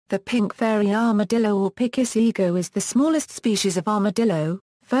The pink fairy armadillo or pichiciego is the smallest species of armadillo,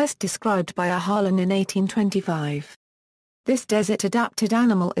 first described by Harlan in 1825. This desert-adapted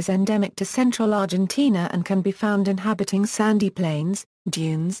animal is endemic to central Argentina and can be found inhabiting sandy plains,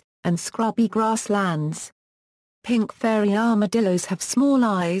 dunes, and scrubby grasslands. Pink fairy armadillos have small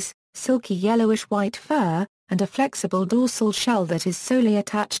eyes, silky yellowish-white fur, and a flexible dorsal shell that is solely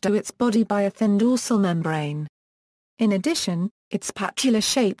attached to its body by a thin dorsal membrane. In addition, its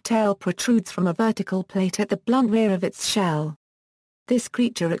spatula-shaped tail protrudes from a vertical plate at the blunt rear of its shell. This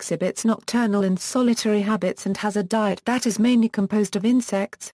creature exhibits nocturnal and solitary habits and has a diet that is mainly composed of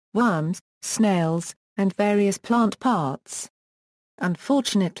insects, worms, snails, and various plant parts.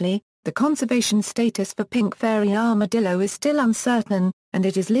 Unfortunately, the conservation status for pink fairy armadillo is still uncertain, and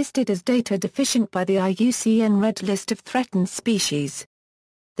it is listed as data deficient by the IUCN Red List of Threatened Species.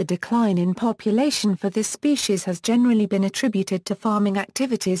 The decline in population for this species has generally been attributed to farming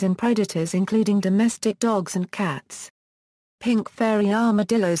activities and predators including domestic dogs and cats. Pink fairy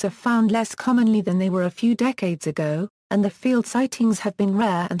armadillos are found less commonly than they were a few decades ago, and the field sightings have been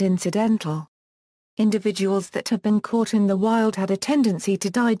rare and incidental. Individuals that have been caught in the wild had a tendency to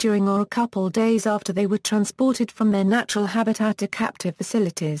die during or a couple days after they were transported from their natural habitat to captive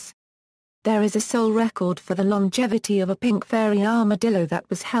facilities. There is a sole record for the longevity of a pink fairy armadillo that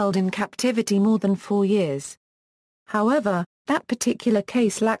was held in captivity more than 4 years. However, that particular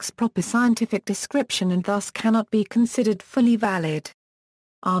case lacks proper scientific description and thus cannot be considered fully valid.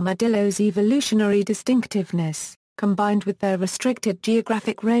 Armadillos' evolutionary distinctiveness, combined with their restricted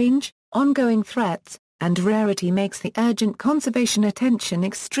geographic range, ongoing threats, and rarity makes the urgent conservation attention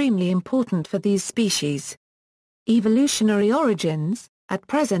extremely important for these species. Evolutionary origins. At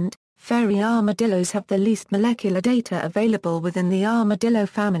present, fairy armadillos have the least molecular data available within the armadillo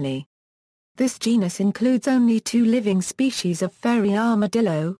family. This genus includes only 2 living species of fairy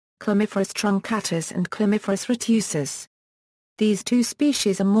armadillo, Chlamyphorus truncatus and Chlamyphorus retusus. These 2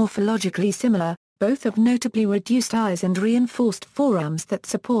 species are morphologically similar, both have notably reduced eyes and reinforced forearms that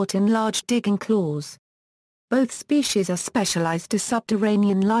support enlarged digging claws. Both species are specialized to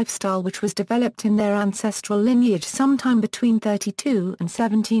subterranean lifestyle which was developed in their ancestral lineage sometime between 32 and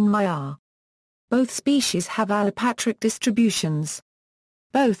 17 MIR. Both species have allopatric distributions.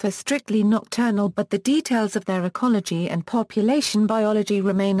 Both are strictly nocturnal but the details of their ecology and population biology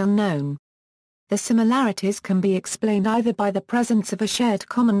remain unknown. The similarities can be explained either by the presence of a shared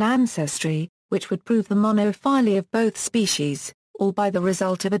common ancestry, which would prove the monophily of both species, or by the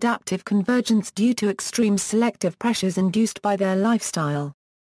result of adaptive convergence due to extreme selective pressures induced by their lifestyle.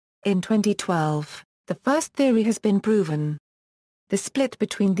 In 2012, the first theory has been proven. The split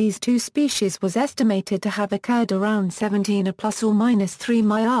between these 2 species was estimated to have occurred around 17 or plus or minus 3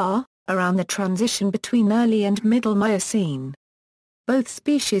 MIR, around the transition between early and middle Miocene. Both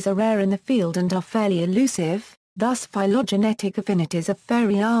species are rare in the field and are fairly elusive, thus phylogenetic affinities of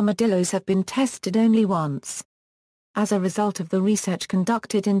fairy armadillos have been tested only once. As a result of the research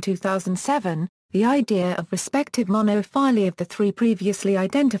conducted in 2007, the idea of respective monophily of the 3 previously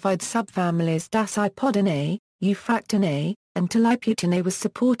identified subfamilies Dasypodinae, Euphraktinae, and Tiliputinae was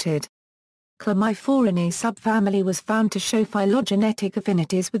supported. Chlamyphorinae subfamily was found to show phylogenetic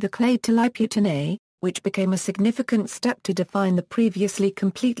affinities with the clade Tiliputinae, which became a significant step to define the previously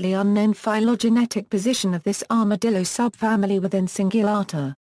completely unknown phylogenetic position of this armadillo subfamily within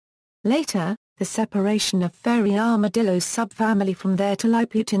Singulata. Later, the separation of fairy armadillos subfamily from their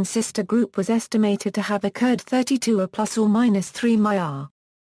Tiliputan sister group was estimated to have occurred 32 or plus or minus 3 MIR.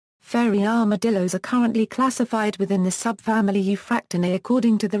 Fairy armadillos are currently classified within the subfamily Euphraktinae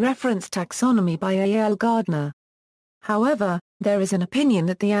according to the reference taxonomy by A. L. Gardner. However, there is an opinion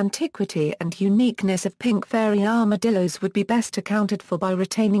that the antiquity and uniqueness of pink fairy armadillos would be best accounted for by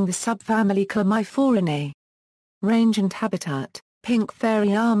retaining the subfamily Chlamyphorinae. Range and habitat. Pink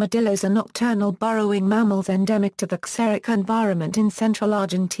fairy armadillos are nocturnal burrowing mammals endemic to the xeric environment in central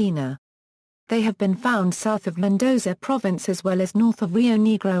Argentina. They have been found south of Mendoza province as well as north of Rio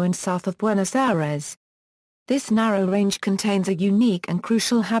Negro and south of Buenos Aires. This narrow range contains a unique and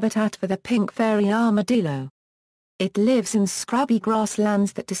crucial habitat for the pink fairy armadillo. It lives in scrubby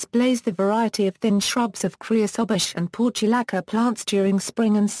grasslands that displays the variety of thin shrubs of creosobush and portulaca plants during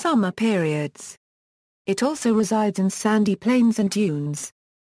spring and summer periods. It also resides in sandy plains and dunes.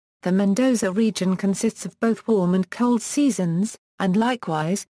 The Mendoza region consists of both warm and cold seasons, and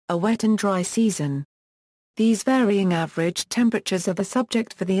likewise, a wet and dry season. These varying average temperatures are the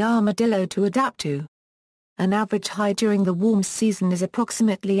subject for the armadillo to adapt to. An average high during the warm season is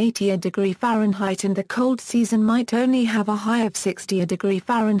approximately 80°F and the cold season might only have a high of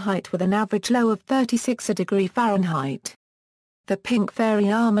 60°F with an average low of 36°F. The pink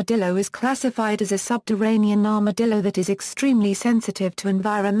fairy armadillo is classified as a subterranean armadillo that is extremely sensitive to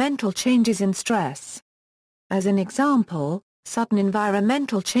environmental changes and stress. As an example, sudden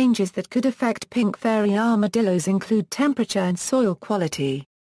environmental changes that could affect pink fairy armadillos include temperature and soil quality.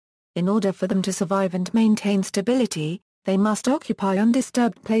 In order for them to survive and maintain stability, they must occupy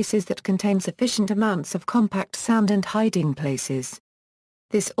undisturbed places that contain sufficient amounts of compact sand and hiding places.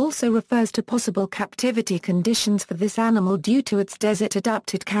 This also refers to possible captivity conditions for this animal due to its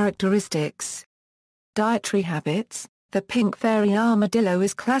desert-adapted characteristics. Dietary habits. The pink fairy armadillo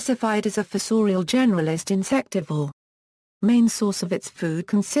is classified as a fossorial generalist insectivore. Main source of its food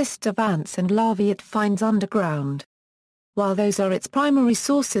consists of ants and larvae it finds underground. While those are its primary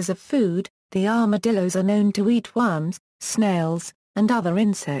sources of food, the armadillos are known to eat worms, snails, and other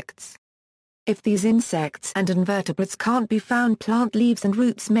insects. If these insects and invertebrates can't be found, plant leaves and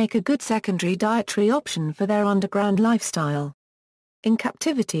roots make a good secondary dietary option for their underground lifestyle. In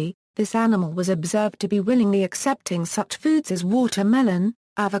captivity, this animal was observed to be willingly accepting such foods as watermelon,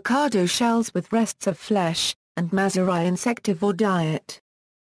 avocado shells with rests of flesh, and Mazari insectivore diet.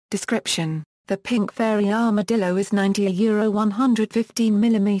 Description: the pink fairy armadillo is 90-115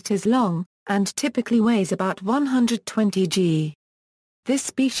 mm long, and typically weighs about 120 g. This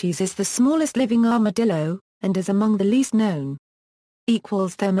species is the smallest living armadillo, and is among the least known.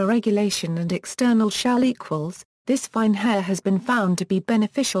 Thermoregulation and external shell equals. This fine hair has been found to be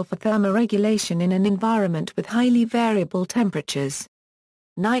beneficial for thermoregulation in an environment with highly variable temperatures.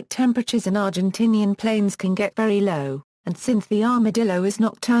 Night temperatures in Argentinian plains can get very low, and since the armadillo is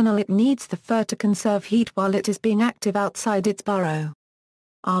nocturnal, it needs the fur to conserve heat while it is being active outside its burrow.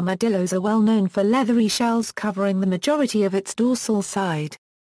 Armadillos are well known for leathery shells covering the majority of its dorsal side.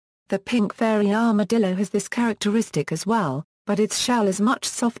 The pink fairy armadillo has this characteristic as well, but its shell is much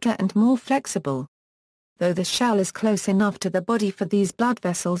softer and more flexible. Though the shell is close enough to the body for these blood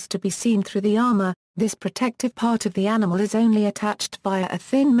vessels to be seen through the armor, this protective part of the animal is only attached via a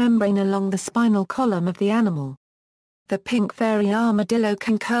thin membrane along the spinal column of the animal. The pink fairy armadillo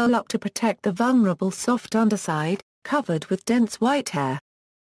can curl up to protect the vulnerable soft underside, covered with dense white hair.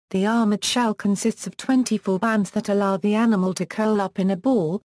 The armored shell consists of 24 bands that allow the animal to curl up in a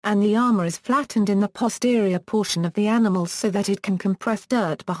ball, and the armor is flattened in the posterior portion of the animal so that it can compress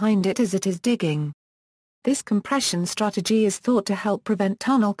dirt behind it as it is digging. This compression strategy is thought to help prevent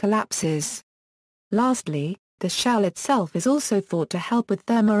tunnel collapses. Lastly, the shell itself is also thought to help with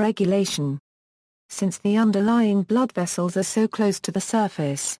thermoregulation. Since the underlying blood vessels are so close to the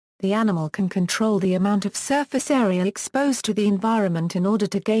surface, the animal can control the amount of surface area exposed to the environment in order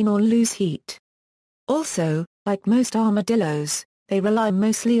to gain or lose heat. Also, like most armadillos, they rely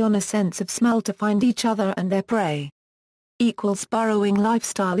mostly on a sense of smell to find each other and their prey. Burrowing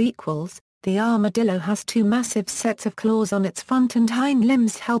lifestyle. The armadillo has two massive sets of claws on its front and hind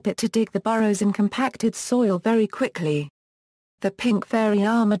limbs help it to dig the burrows in compacted soil very quickly. The pink fairy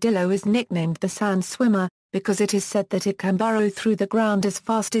armadillo is nicknamed the sand swimmer, because it is said that it can burrow through the ground as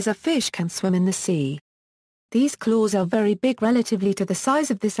fast as a fish can swim in the sea. These claws are very big relatively to the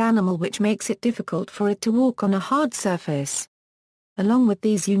size of this animal, which makes it difficult for it to walk on a hard surface. Along with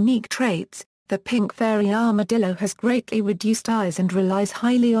these unique traits, the pink fairy armadillo has greatly reduced eyes and relies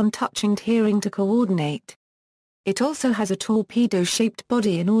highly on touch and hearing to coordinate. It also has a torpedo-shaped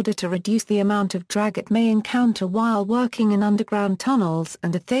body in order to reduce the amount of drag it may encounter while working in underground tunnels,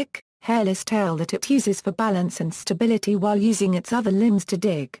 and a thick, hairless tail that it uses for balance and stability while using its other limbs to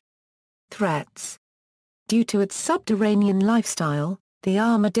dig. Threats. Due to its subterranean lifestyle, the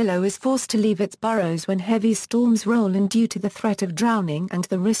armadillo is forced to leave its burrows when heavy storms roll in due to the threat of drowning and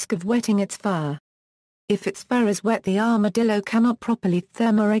the risk of wetting its fur. If its fur is wet, the armadillo cannot properly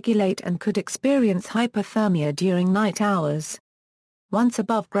thermoregulate and could experience hypothermia during night hours. Once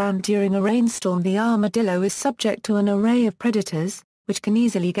above ground during a rainstorm, the armadillo is subject to an array of predators, which can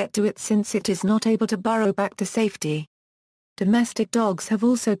easily get to it since it is not able to burrow back to safety. Domestic dogs have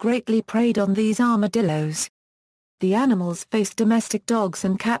also greatly preyed on these armadillos. The animals face domestic dogs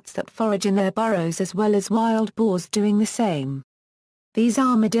and cats that forage in their burrows, as well as wild boars doing the same. These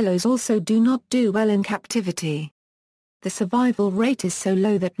armadillos also do not do well in captivity. The survival rate is so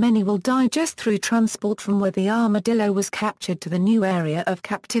low that many will die just through transport from where the armadillo was captured to the new area of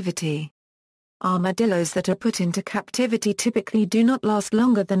captivity. Armadillos that are put into captivity typically do not last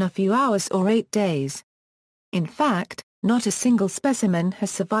longer than a few hours or 8 days. In fact, not a single specimen has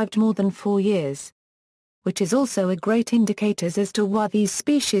survived more than 4 years. Which is also a great indicator as to why these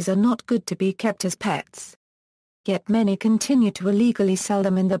species are not good to be kept as pets. Yet many continue to illegally sell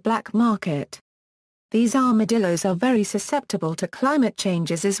them in the black market. These armadillos are very susceptible to climate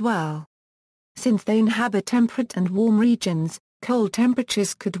changes as well. Since they inhabit temperate and warm regions, Cold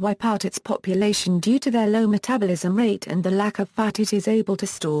temperatures could wipe out its population due to their low metabolism rate and the lack of fat it is able to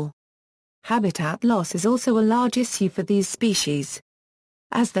store. Habitat loss is also a large issue for these species.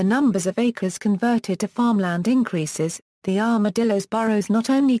 As the numbers of acres converted to farmland increases, the armadillo's burrows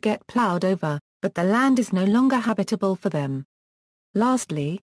not only get plowed over, but the land is no longer habitable for them.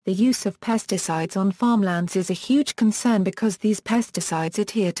 Lastly, the use of pesticides on farmlands is a huge concern because these pesticides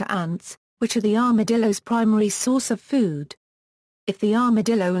adhere to ants, which are the armadillo's primary source of food. If the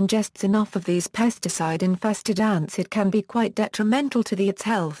armadillo ingests enough of these pesticide-infested ants, it can be quite detrimental to its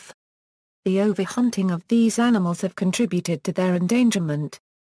health. The overhunting of these animals have contributed to their endangerment.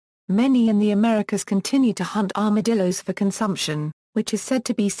 Many in the Americas continue to hunt armadillos for consumption, which is said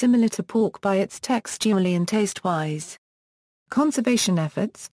to be similar to pork by its texturally and taste-wise. Conservation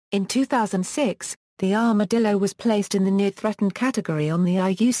efforts. In 2006, the armadillo was placed in the near-threatened category on the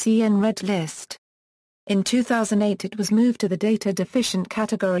IUCN Red List. In 2008 it was moved to the data-deficient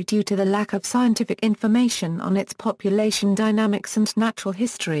category due to the lack of scientific information on its population dynamics and natural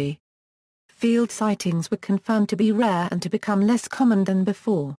history. Field sightings were confirmed to be rare and to become less common than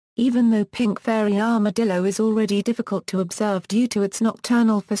before, even though pink fairy armadillo is already difficult to observe due to its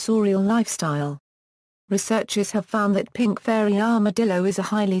nocturnal fossorial lifestyle. Researchers have found that pink fairy armadillo is a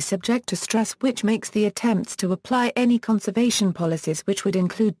highly subject to stress, which makes the attempts to apply any conservation policies which would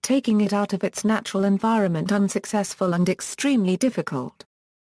include taking it out of its natural environment unsuccessful and extremely difficult.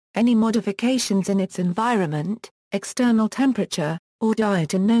 Any modifications in its environment, external temperature, or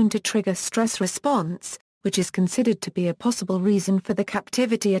diet are known to trigger stress response, which is considered to be a possible reason for the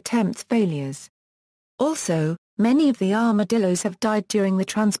captivity attempts' failures. Also, many of the armadillos have died during the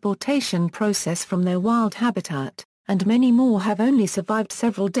transportation process from their wild habitat, and many more have only survived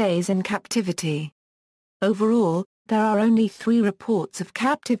several days in captivity. Overall, there are only 3 reports of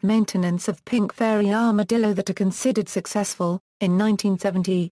captive maintenance of pink fairy armadillo that are considered successful, in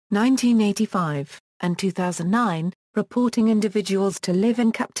 1970, 1985, and 2009, reporting individuals to live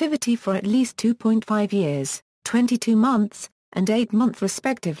in captivity for at least 2.5 years, 22 months, and 8 months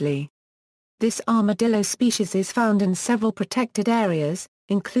respectively. This armadillo species is found in several protected areas,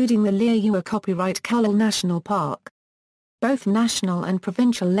 including the Liuwa Copyright Kull National Park. Both national and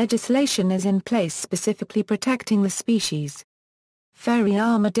provincial legislation is in place specifically protecting the species. Fairy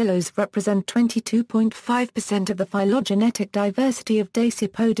armadillos represent 22.5% of the phylogenetic diversity of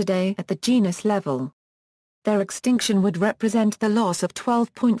Dasypodidae at the genus level. Their extinction would represent the loss of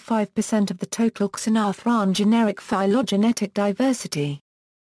 12.5% of the total Xenarthran generic phylogenetic diversity.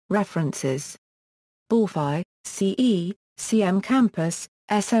 References: Borfi, C.E., C.M. Campus,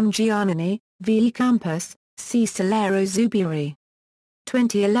 S.M. Giannini, V.E. Campus, C. Solero Zubiri.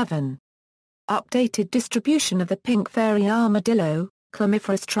 2011. Updated distribution of the pink fairy armadillo,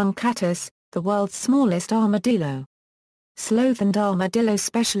 Chlamyphorus truncatus, the world's smallest armadillo. Sloth and Armadillo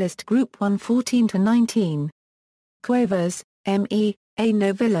Specialist Group 114-19. Cuevas, M.E., A.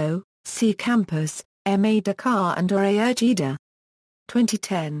 Novillo, C. Campus, M.A. Dakar and Ore Urgida.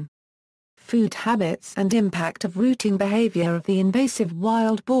 2010. Food Habits and Impact of Rooting Behavior of the Invasive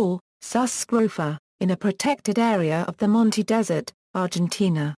Wild Boar, Sus scrofa, in a Protected Area of the Monte Desert,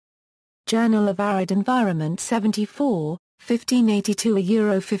 Argentina. Journal of Arid Environment 74,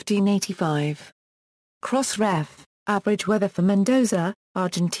 1582–1585. Cross-ref, Average Weather for Mendoza,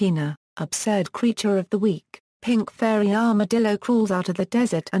 Argentina, Absurd Creature of the Week, Pink Fairy Armadillo Crawls Out of the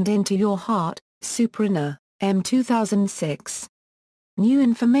Desert and Into Your Heart, Suprina, M. 2006. New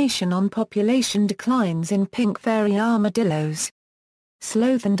information on population declines in pink fairy armadillos.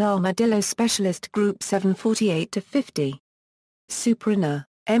 Sloth and Armadillo Specialist Group 748-50. Suprina,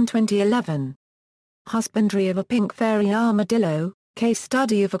 M. 2011. Husbandry of a Pink Fairy Armadillo, Case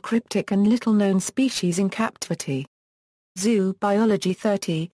Study of a Cryptic and Little-Known Species in Captivity. Zoo Biology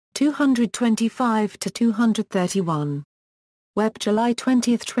 30, 225-231. Web July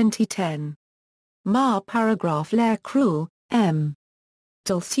 20, 2010. Paragraph Lair Cruel, M.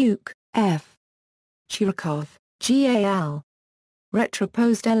 Dolciuk, F. Chirikov, G.A.L.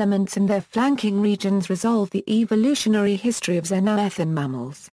 Retroposed elements and their flanking regions resolve the evolutionary history of xenoethyn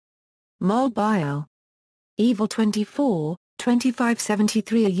mammals. Mobile. Evil 24,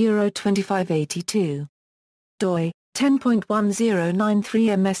 2573 €2582. doi, 10.1093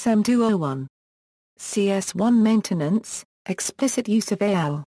 MSM201. CS1 Maintenance, Explicit Use of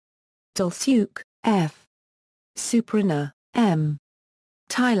AL. Dolciuk, F. Suprina, M.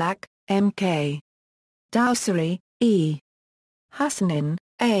 Tilak, M.K. Dowsary, E. Hassanin,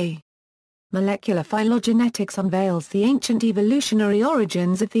 A. Molecular Phylogenetics unveils the ancient evolutionary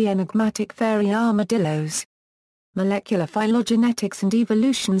origins of the enigmatic fairy armadillos. Molecular Phylogenetics and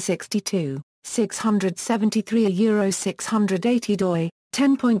Evolution 62. 673 Euro 680 doi,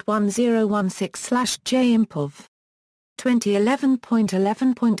 10.1016/J Impov.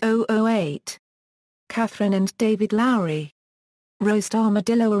 2011.11.008. Catherine and David Lowry. Roast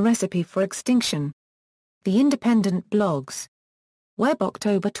armadillo: a recipe for extinction. The Independent blogs. Web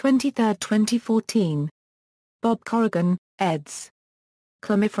October 23, 2014. Bob Corrigan, eds.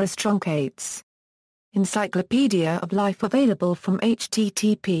 Clemiferous truncates. Encyclopedia of Life available from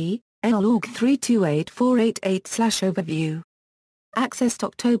http://org 328488/overview. Accessed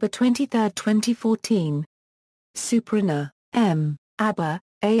October 23, 2014. Suprina, M., Aber,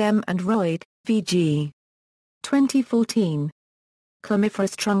 A.M. and Royd, V.G. 2014.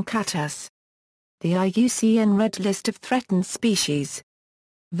 Clemiferous truncatus. The IUCN Red List of Threatened Species.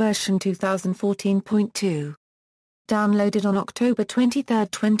 Version 2014.2. Downloaded on October 23,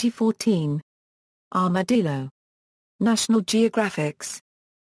 2014. Armadillo. National Geographics.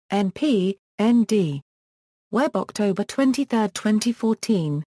 NP, ND. Web October 23,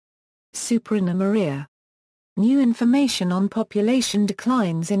 2014. Suprina Maria. New information on population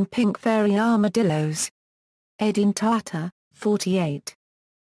declines in pink fairy armadillos. Edentata, 48.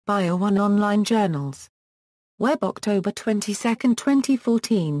 Bio1 Online Journals. Web October 22,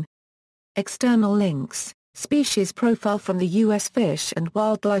 2014. External links, species profile from the U.S. Fish and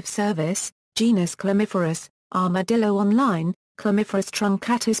Wildlife Service, genus Clemiferous, Armadillo Online, Clemiferous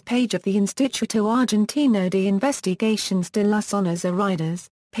truncatus page of the Instituto Argentino de Investigaciones de las Zonas Aridas,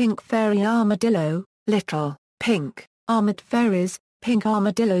 pink fairy armadillo, little, pink, armored fairies, pink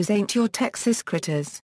armadillos ain't your Texas critters.